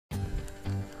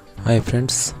Hi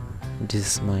friends, this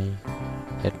is my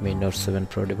Redmi Note 7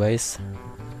 Pro device.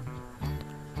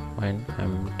 When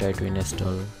I'm trying to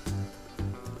install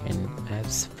in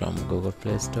apps from Google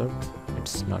Play Store,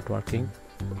 it's not working.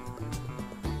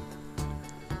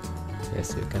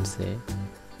 Yes, you can see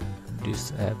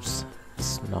these apps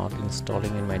is not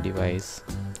installing in my device.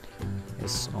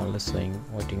 It's only showing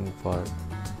waiting for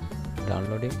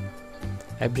downloading.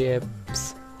 Every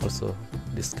apps also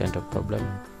this kind of problem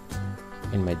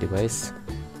in my device.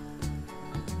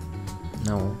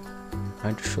 Now I'm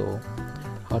going to show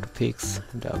how to fix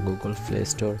the Google Play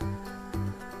Store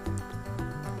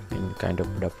in kind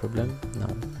of the problem.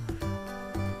 Now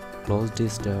close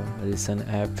this the recent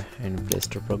app in Play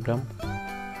Store program,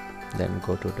 then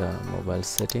go to the mobile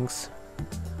settings.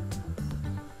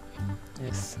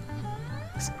 Yes,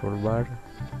 scroll bar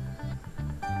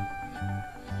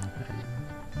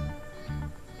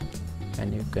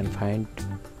and you can find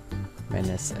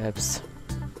manage apps.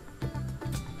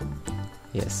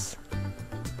 Yes,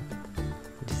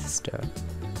 this is the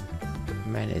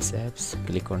manage apps.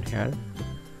 Click on here,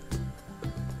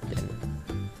 then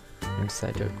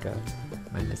inside of the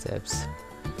manage apps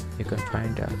you can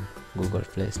find a Google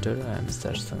Play Store. I am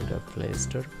searching the Play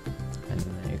Store and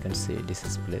you can see this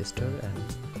is Play Store,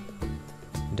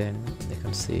 and then you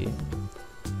can see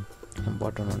a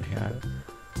button on here,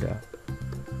 the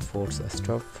force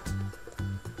stop.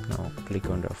 Now click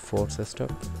on the force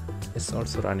stop. It's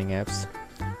also running apps,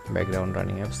 background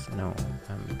running apps. Now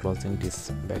I'm closing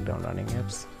this background running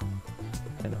apps,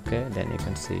 and okay, then you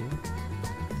can see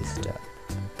this the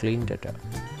clean data.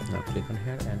 Now click on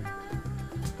here and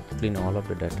clean all of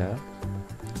the data.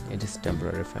 It is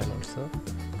temporary file also,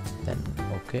 then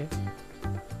okay.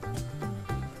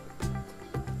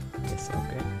 Yes,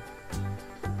 okay.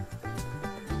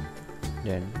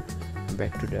 Then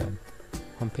back to the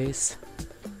home page,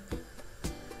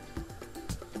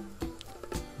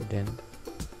 then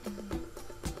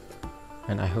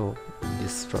and I hope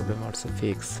this problem also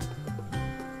fixed.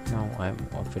 Now I'm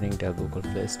opening the Google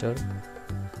Play Store.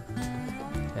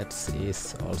 It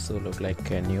is also look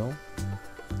like a new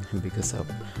because of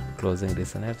closing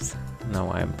recent apps.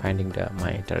 Now I'm finding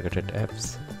my targeted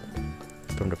apps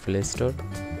from the Play Store.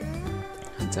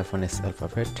 Japanese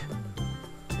alphabet,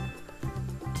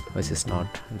 which is not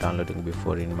downloading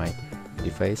before in my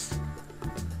device.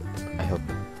 I hope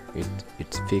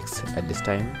it's fixed at this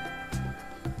time.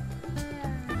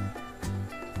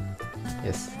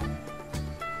 Yes,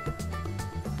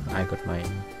 I got my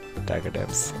target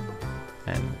apps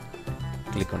and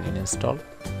click on install.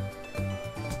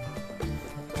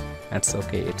 That's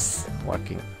okay, it's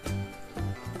working.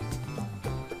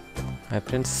 Hi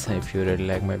friends, if you really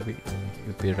like my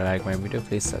video,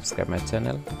 please subscribe my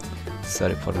channel.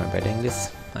 Sorry for my bad English,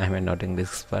 I am not English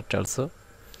expert also,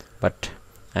 but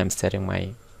I am sharing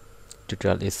my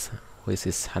tutorial which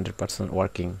is 100%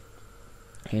 working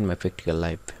in my practical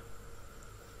life.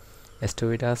 Stay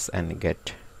with us and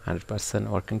get 100%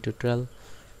 working tutorial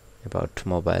about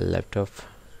mobile laptop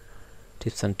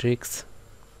tips and tricks.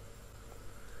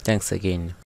 Thanks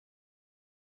again.